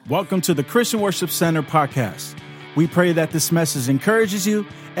Welcome to the Christian Worship Center podcast. We pray that this message encourages you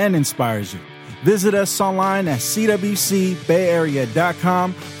and inspires you. Visit us online at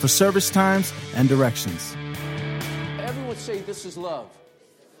cwcbayarea.com for service times and directions. Everyone say, "This is love."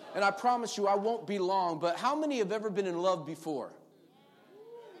 And I promise you, I won't be long, but how many have ever been in love before?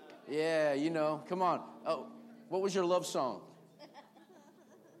 Yeah, you know, come on. Oh, what was your love song?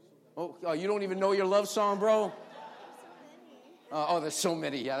 Oh, you don't even know your love song, bro? There's so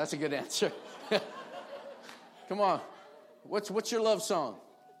many. Yeah, that's a good answer. Come on. What's your love song?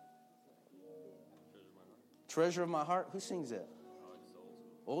 Treasure of My Heart? Who sings that?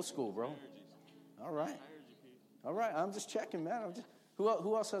 Old school, bro. All right. I'm just checking, man.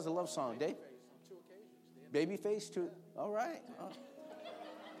 Who else has a love song? Dave? Babyface too. All right.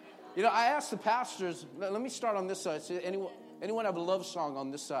 You know, I asked the pastors. Let me start on this side. Anyone have a love song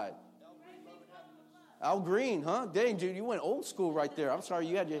on this side? Al Green, huh? Dang, dude, you went old school right there. I'm sorry,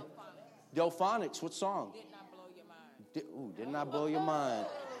 you had your Delphonics. What song? Did Not Blow Your Mind. Did Not Blow Your Mind.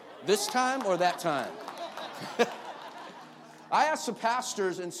 This time or that time? I asked the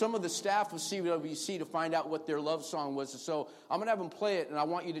pastors and some of the staff of CWC to find out what their love song was. So I'm going to have them play it, and I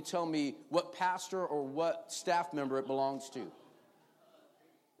want you to tell me what pastor or what staff member it belongs to.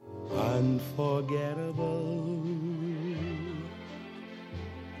 Unforgettable.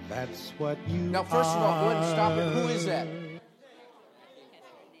 That's what you Now, first of all, go ahead and stop it. Who is that?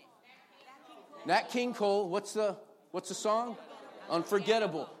 Nat King Cole. What's the song?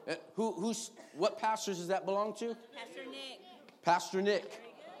 Unforgettable. What pastors does that belong to? Pastor Nick.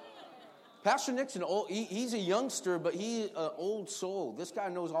 Pastor Nick's he's a youngster, but he's an old soul. This guy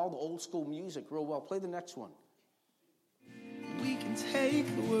knows all the old school music real well. Play the next one. We can take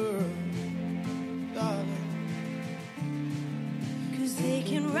the world, darling. Cause they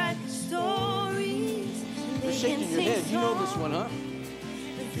can write stories. You're shaking your head. You know this one, huh?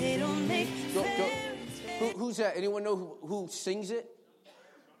 But they don't make Go. Who's that? Anyone know who sings it?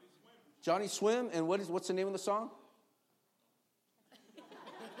 Johnny Swim. And what's the name of the song?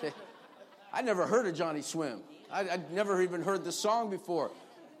 Okay. I never heard of Johnny Swim. I'd never even heard the song before.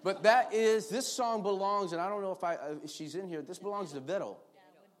 But this song belongs, and I don't know if she's in here. This belongs to Vettel.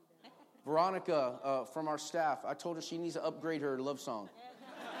 Veronica from our staff. I told her she needs to upgrade her love song.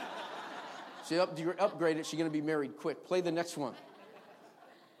 She upgrade it. She's going to be married quick. Play the next one.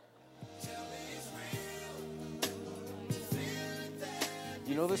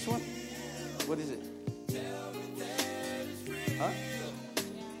 You know this one? What is it? Huh?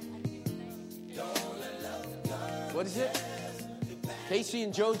 What is it? Casey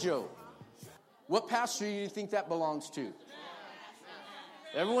and JoJo. What pastor do you think that belongs to?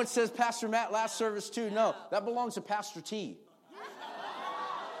 Everyone says Pastor Matt last service too. No, that belongs to Pastor T.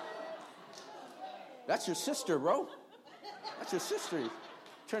 That's your sister, bro. That's your sister. You're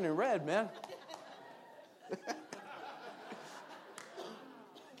turning red, man.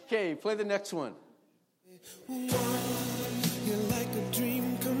 Okay, play the next one. You're like a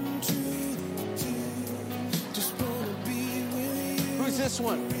dream come true. Just wanna be with you. Who's this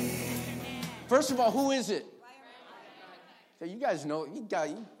one? First of all, who is it? So you guys know, you got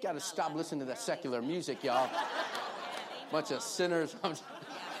to stop listening to that secular music, y'all. Bunch of sinners.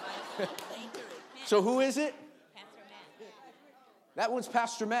 So who is it? That one's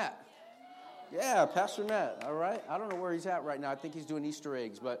Pastor Matt. Yeah, Pastor Matt. All right. I don't know where he's at right now. I think he's doing Easter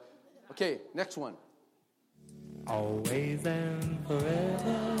eggs. But, okay, next one. Always and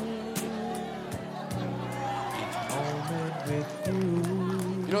forever. Each moment with you.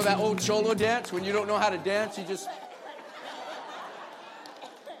 You know that old cholo dance? When you don't know how to dance, you just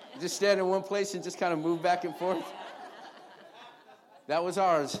stand in one place and just kind of move back and forth. That was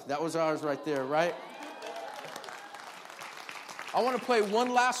ours. That was ours right there, right? I want to play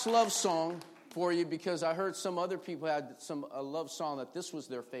one last love song for you because I heard some other people had a love song that this was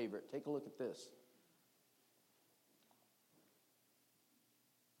their favorite. Take a look at this.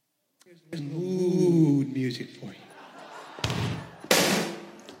 There's mood music for you.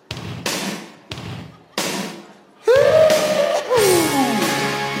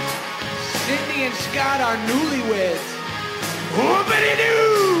 Sydney and Scott are newlyweds.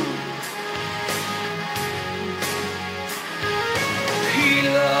 Whoopity-doo! He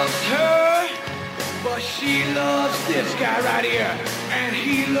loves her, but she loves this guy right here. And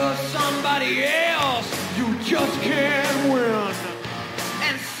he loves somebody else. You just can't win.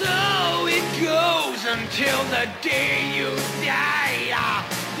 And so it goes until the day you die.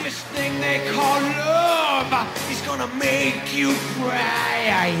 This thing they call love is gonna make you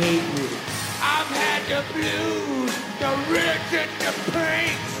cry. I hate you. I've had the blues, the rich and the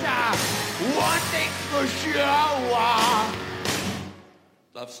pinks. One thing's for sure.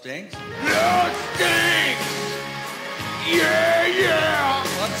 Love stinks. Love stinks. Yeah, yeah.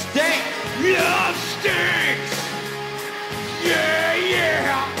 Love stinks. Love stinks. Yeah,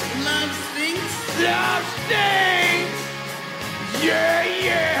 yeah. Love stinks. Love stinks. Yeah,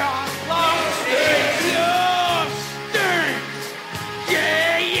 yeah. Love stinks. Love stinks.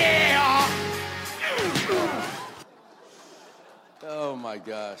 Yeah, yeah. Oh my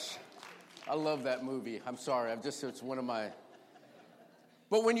gosh. I love that movie. I'm sorry. It's one of my.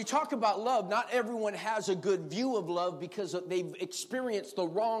 But when you talk about love, not everyone has a good view of love because they've experienced the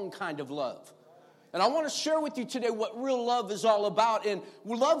wrong kind of love. And I want to share with you today what real love is all about. And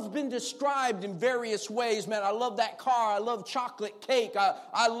love's been described in various ways. Man, I love that car. I love chocolate cake.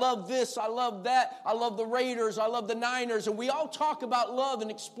 I love this. I love that. I love the Raiders. I love the Niners. And we all talk about love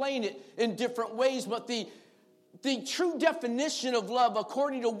and explain it in different ways. But the true definition of love,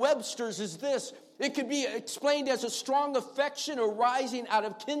 according to Webster's, is this. It could be explained as a strong affection arising out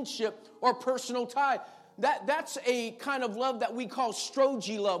of kinship or personal tie. That's a kind of love that we call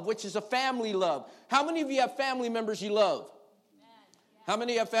Stroge love, which is a family love. How many of you have family members you love? How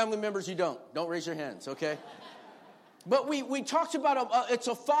many have family members you don't? Don't raise your hands, okay? But we talked about it's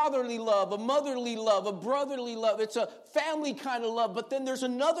a fatherly love, a motherly love, a brotherly love. It's a family kind of love. But then there's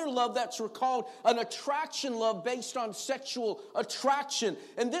another love that's called an attraction love based on sexual attraction.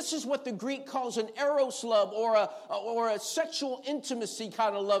 And this is what the Greek calls an eros love or a sexual intimacy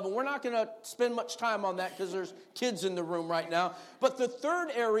kind of love. And we're not going to spend much time on that because there's kids in the room right now. But the third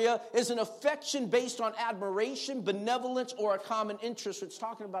area is an affection based on admiration, benevolence, or a common interest. It's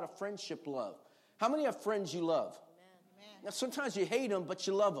talking about a friendship love. How many have friends you love? Now, sometimes you hate them, but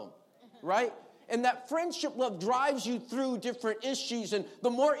you love them, right? And that friendship love drives you through different issues. And the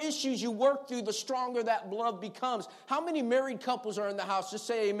more issues you work through, the stronger that love becomes. How many married couples are in the house? Just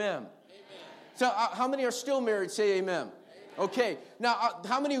say amen. Amen. So how many are still married? Say amen. Amen. Okay. Now,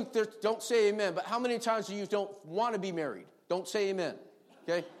 how many, don't say amen, but how many times do you don't want to be married? Don't say amen.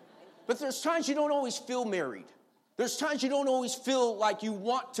 Okay? But there's times you don't always feel married. There's times you don't always feel like you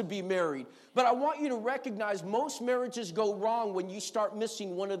want to be married. But I want you to recognize most marriages go wrong when you start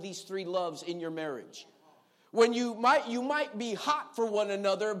missing one of these three loves in your marriage. When you might be hot for one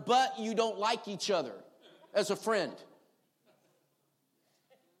another, but you don't like each other as a friend.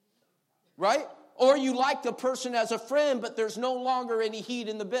 Right? Or you like the person as a friend, but there's no longer any heat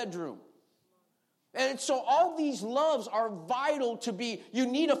in the bedroom. And so all these loves are vital to be. You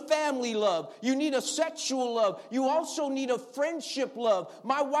need a family love. You need a sexual love. You also need a friendship love.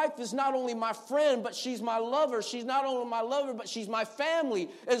 My wife is not only my friend, but she's my lover. She's not only my lover, but she's my family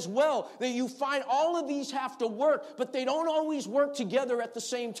as well. That you find all of these have to work, but they don't always work together at the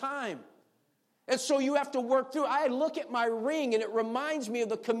same time. And so you have to work through. I look at my ring, and it reminds me of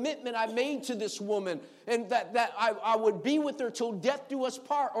the commitment I made to this woman, and that I would be with her till death do us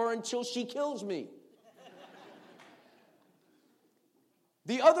part, or until she kills me.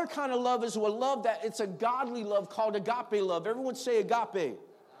 The other kind of love is a love that it's a godly love called agape love. Everyone say agape.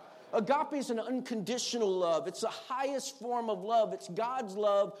 Agape is an unconditional love. It's the highest form of love. It's God's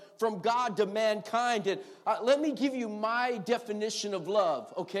love from God to mankind. And let me give you my definition of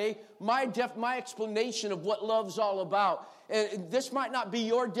love, okay? My explanation of what love's all about. And this might not be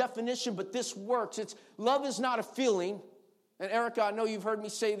your definition, but this works. Love is not a feeling. And Erica, I know you've heard me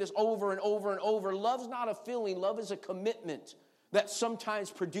say this over and over and over. Love's not a feeling. Love is a commitment that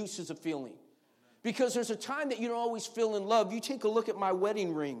sometimes produces a feeling. Because there's a time that you don't always feel in love. You take a look at my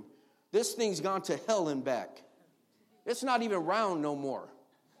wedding ring. This thing's gone to hell and back. It's not even round no more.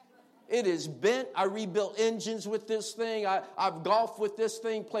 It is bent. I rebuilt engines with this thing. I've golfed with this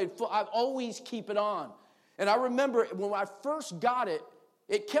thing, played football. I've always keep it on. And I remember when I first got it,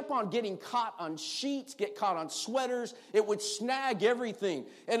 it kept on getting caught on sheets, get caught on sweaters. It would snag everything.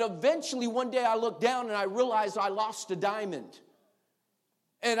 And eventually one day I looked down and I realized I lost a diamond.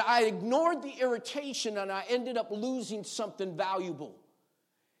 And I ignored the irritation, and I ended up losing something valuable.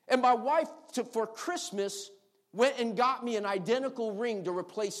 And my wife, for Christmas, went and got me an identical ring to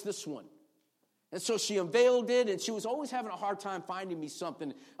replace this one. And so she unveiled it, and she was always having a hard time finding me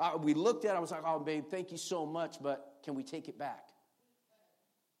something. We looked at it. I was like, oh, babe, thank you so much, but can we take it back?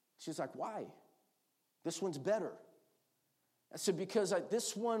 She's like, why? This one's better. I said, because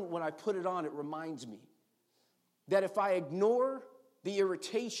this one, when I put it on, it reminds me that if I ignore the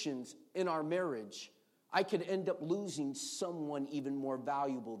irritations in our marriage, I could end up losing someone even more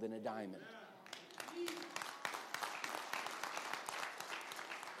valuable than a diamond.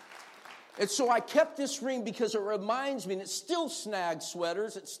 And so I kept this ring because it reminds me, and it still snags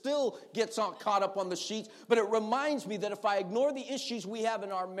sweaters, it still gets caught up on the sheets, but it reminds me that if I ignore the issues we have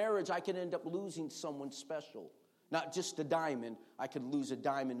in our marriage, I can end up losing someone special Not just a diamond. I could lose a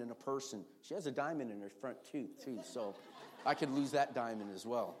diamond in a person. She has a diamond in her front tooth, too, so I could lose that diamond as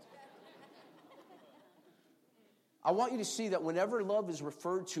well. I want you to see that whenever love is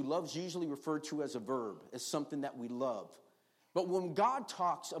referred to, love's usually referred to as a verb, as something that we love. But when God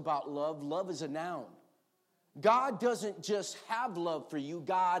talks about love, love is a noun. God doesn't just have love for you.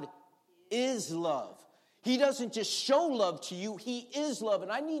 God is love. He doesn't just show love to you. He is love.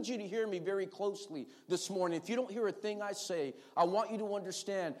 And I need you to hear me very closely this morning. If you don't hear a thing I say, I want you to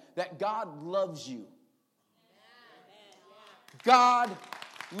understand that God loves you. God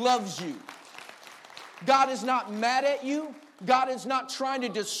loves you. God is not mad at you. God is not trying to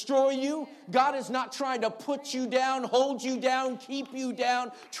destroy you. God is not trying to put you down, hold you down, keep you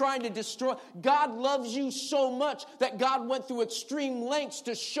down, trying to destroy. God loves you so much that God went through extreme lengths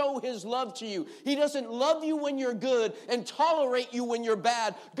to show his love to you. He doesn't love you when you're good and tolerate you when you're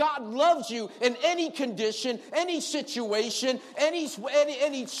bad. God loves you in any condition, any situation,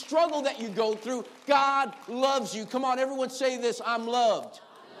 any struggle that you go through. God loves you. Come on, everyone say this, I'm loved.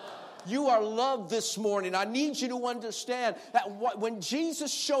 You are loved this morning. I need you to understand that when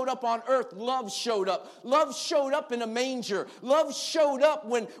Jesus showed up on earth, love showed up. Love showed up in a manger. Love showed up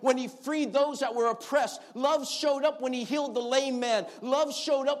when he freed those that were oppressed. Love showed up when he healed the lame man. Love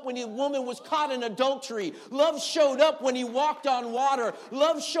showed up when the woman was caught in adultery. Love showed up when he walked on water.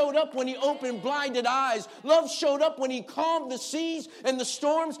 Love showed up when he opened blinded eyes. Love showed up when he calmed the seas and the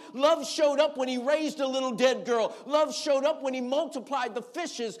storms. Love showed up when he raised a little dead girl. Love showed up when he multiplied the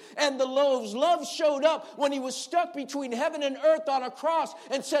fishes and the loaves. Love showed up when he was stuck between heaven and earth on a cross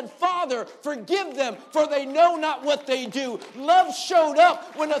and said, Father, forgive them, for they know not what they do. Love showed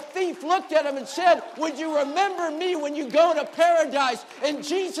up when a thief looked at him and said, would you remember me when you go to paradise? And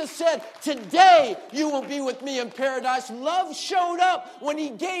Jesus said, today you will be with me in paradise. Love showed up when he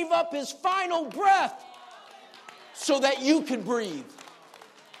gave up his final breath so that you could breathe.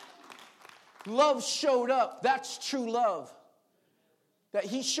 Love showed up. That's true love. That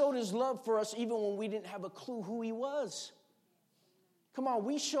he showed his love for us even when we didn't have a clue who he was. Come on,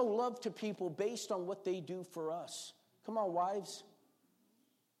 we show love to people based on what they do for us. Come on, wives.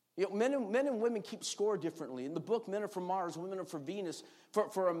 You know, men and women keep score differently. In the book, Men Are From Mars, Women Are From Venus.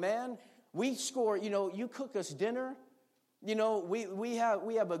 For a man, we score, you cook us dinner. We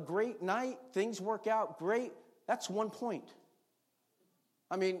have a great night. Things work out great. That's 1 point.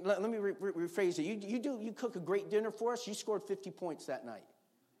 I mean, let me rephrase it. You cook a great dinner for us. You scored 50 points that night.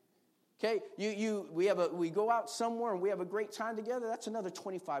 Okay, we go out somewhere and we have a great time together. That's another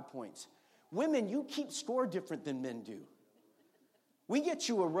 25 points. Women, you keep score different than men do. We get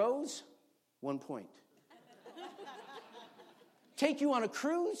you a rose, 1 point. Take you on a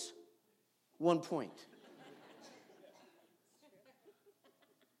cruise, 1 point.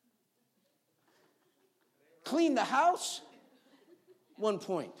 Clean the house, 1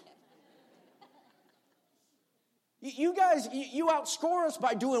 point. You guys, you outscore us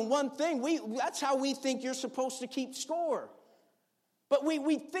by doing one thing. That's how we think you're supposed to keep score. But we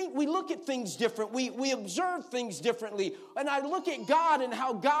look at things different. We observe things differently. And I look at God and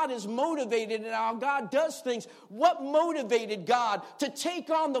how God is motivated and how God does things. What motivated God to take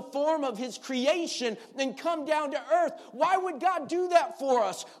on the form of his creation and come down to earth? Why would God do that for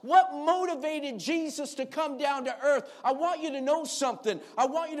us? What motivated Jesus to come down to earth? I want you to know something. I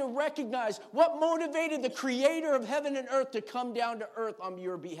want you to recognize what motivated the creator of heaven and earth to come down to earth on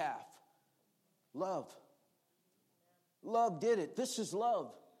your behalf. Love. Love did it. This is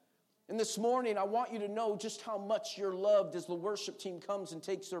love. And this morning, I want you to know just how much you're loved as the worship team comes and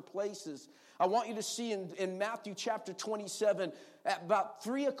takes their places. I want you to see in Matthew chapter 27, at about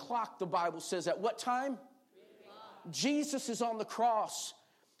 3 o'clock, the Bible says, at what time? Jesus is on the cross.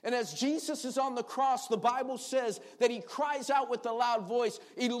 And as Jesus is on the cross, the Bible says that he cries out with a loud voice,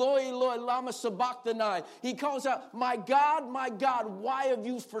 Eloi, Eloi, lama sabachthani. He calls out, my God, why have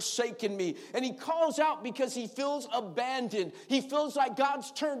you forsaken me? And he calls out because he feels abandoned. He feels like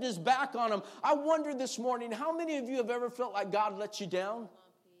God's turned his back on him. I wonder this morning, how many of you have ever felt like God let you down?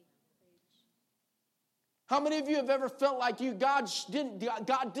 How many of you have ever felt like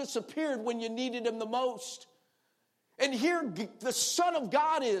God disappeared when you needed him the most? And here the Son of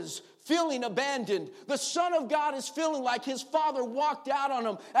God is feeling abandoned. The Son of God is feeling like his Father walked out on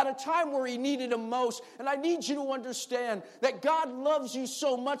him at a time where he needed him most. And I need you to understand that God loves you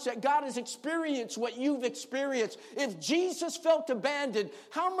so much that God has experienced what you've experienced. If Jesus felt abandoned,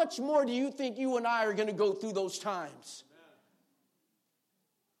 how much more do you think you and I are going to go through those times?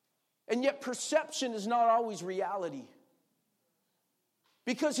 And yet perception is not always reality.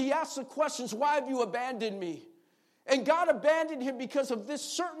 Because he asks the questions, why have you abandoned me? And God abandoned him because of this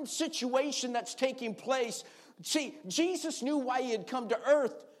certain situation that's taking place. See, Jesus knew why he had come to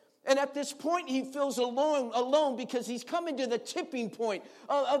earth. And at this point, he feels alone because he's coming to the tipping point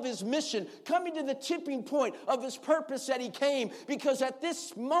of his mission, coming to the tipping point of his purpose that he came. Because at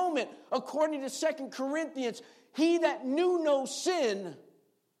this moment, according to 2 Corinthians, he that knew no sin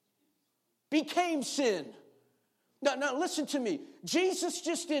became sin. Now listen to me. Jesus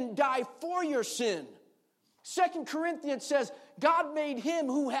just didn't die for your sin. 2 Corinthians says, God made him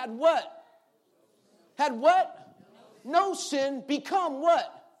who had what? Had what? No sin become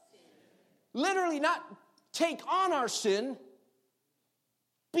what? Literally not take on our sin,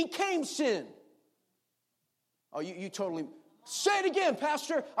 became sin. Oh, you totally... Say it again,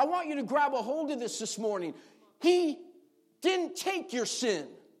 Pastor. I want you to grab a hold of this morning. He didn't take your sin.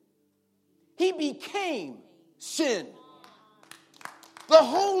 He became sin. The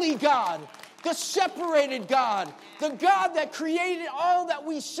holy God, the separated God, the God that created all that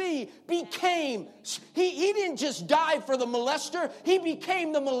we see became. He didn't just die for the molester. He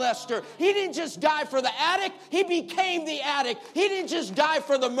became the molester. He didn't just die for the addict. He became the addict. He didn't just die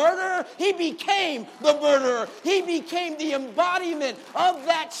for the murderer. He became the murderer. He became the embodiment of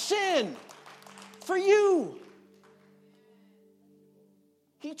that sin for you.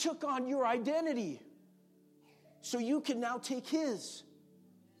 He took on your identity so you can now take his.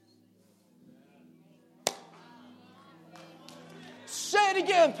 Say it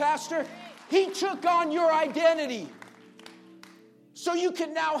again, Pastor. He took on your identity so you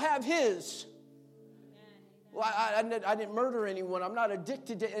can now have his. Well, I didn't murder anyone. I'm not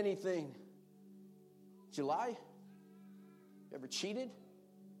addicted to anything. Did you lie? Ever cheated?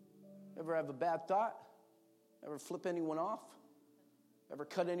 Ever have a bad thought? Ever flip anyone off? Ever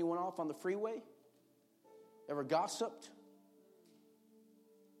cut anyone off on the freeway? Ever gossiped?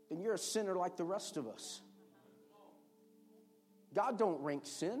 Then you're a sinner like the rest of us. God don't rank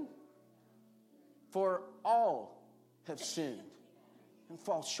sin. For all have sinned and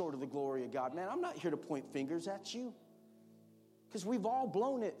fall short of the glory of God. Man, I'm not here to point fingers at you, because we've all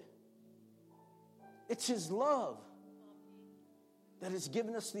blown it. It's his love that has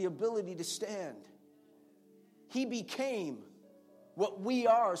given us the ability to stand. He became what we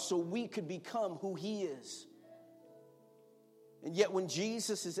are so we could become who he is. And yet when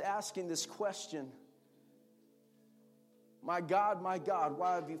Jesus is asking this question, my God,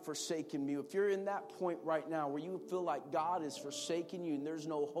 why have you forsaken me? If you're in that point right now where you feel like God is forsaking you and there's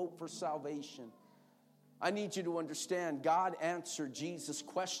no hope for salvation, I need you to understand God answered Jesus'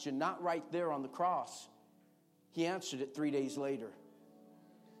 question not right there on the cross. He answered it 3 days later.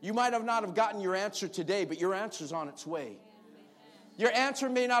 You might have not have gotten your answer today, but your answer's on its way. Your answer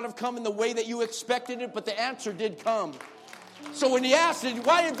may not have come in the way that you expected it, but the answer did come. So when he asked,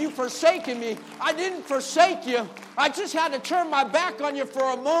 why have you forsaken me? I didn't forsake you. I just had to turn my back on you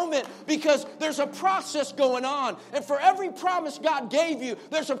for a moment because there's a process going on. And for every promise God gave you,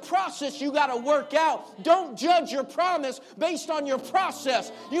 there's a process you got to work out. Don't judge your promise based on your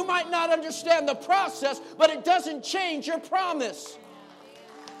process. You might not understand the process, but it doesn't change your promise.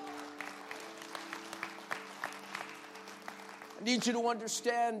 I need you to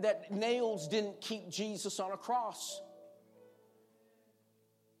understand that nails didn't keep Jesus on a cross.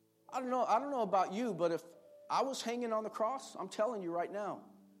 I don't know about you, but if I was hanging on the cross, I'm telling you right now,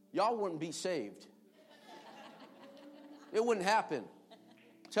 y'all wouldn't be saved. It wouldn't happen.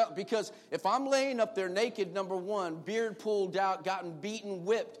 Because if I'm laying up there naked, number one, beard pulled out, gotten beaten,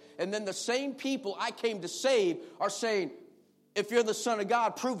 whipped, and then the same people I came to save are saying, if you're the Son of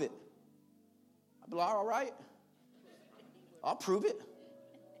God, prove it. I'd be like, all right, I'll prove it.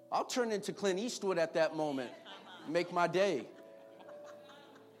 I'll turn into Clint Eastwood at that moment, make my day.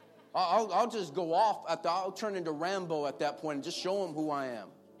 I'll just go off. I'll turn into Rambo at that point and just show them who I am.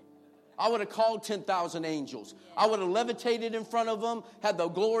 I would have called 10,000 angels. I would have levitated in front of them, had the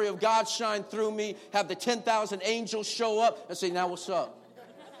glory of God shine through me, have the 10,000 angels show up and say, now what's up?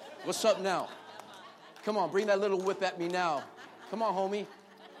 What's up now? Come on, bring that little whip at me now. Come on, homie.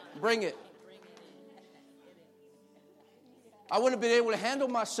 Bring it. I wouldn't have been able to handle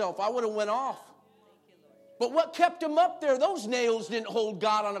myself. I would have went off. But what kept him up there? Those nails didn't hold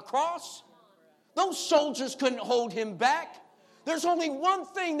God on a cross. Those soldiers couldn't hold him back. There's only one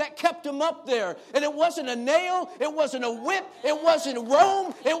thing that kept him up there. And it wasn't a nail. It wasn't a whip. It wasn't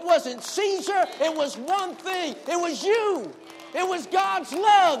Rome. It wasn't Caesar. It was one thing. It was you. It was God's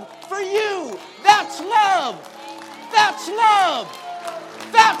love for you. That's love. That's love.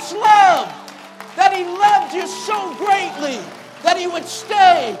 That's love. That he loved you so greatly that he would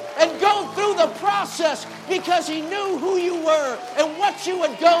stay and go through the process because he knew who you were and what you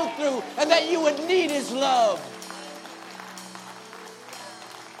would go through and that you would need his love.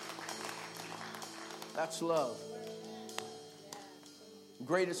 That's love.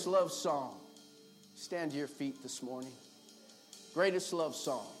 Greatest love song. Stand to your feet this morning. Greatest love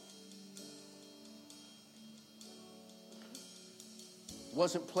song.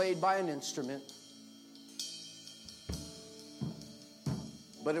 Wasn't played by an instrument,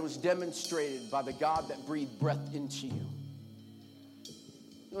 but it was demonstrated by the God that breathed breath into you.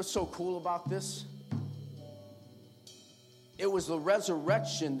 You know what's so cool about this? It was the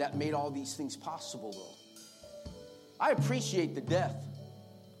resurrection that made all these things possible, though. I appreciate the death,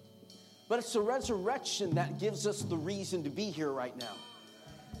 but it's the resurrection that gives us the reason to be here right now.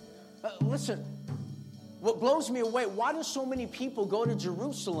 Listen, what blows me away, why do so many people go to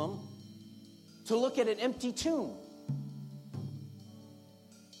Jerusalem to look at an empty tomb?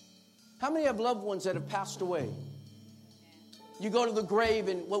 How many have loved ones that have passed away? You go to the grave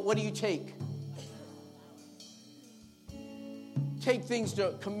and what do you take? Take things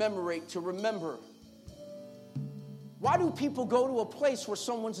to commemorate, to remember. Why do people go to a place where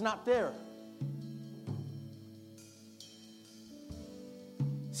someone's not there?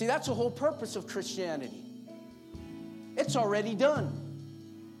 See, that's the whole purpose of Christianity. It's already done.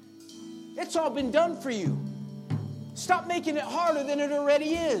 It's all been done for you. Stop making it harder than it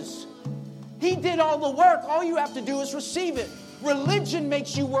already is. He did all the work. All you have to do is receive it. Religion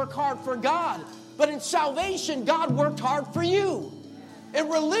makes you work hard for God. But in salvation, God worked hard for you. In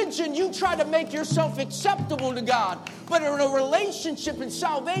religion, you try to make yourself acceptable to God. But in a relationship and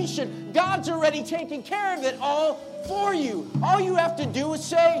salvation, God's already taken care of it all for you. All you have to do is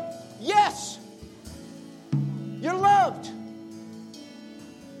say, yes. You're loved.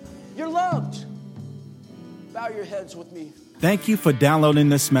 You're loved. Bow your heads with me. Thank you for downloading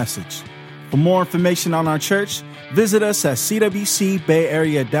this message. For more information on our church, visit us at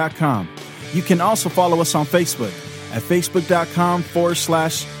cwcbayarea.com. You can also follow us on Facebook at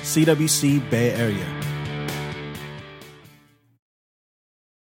facebook.com/CWC Bay Area.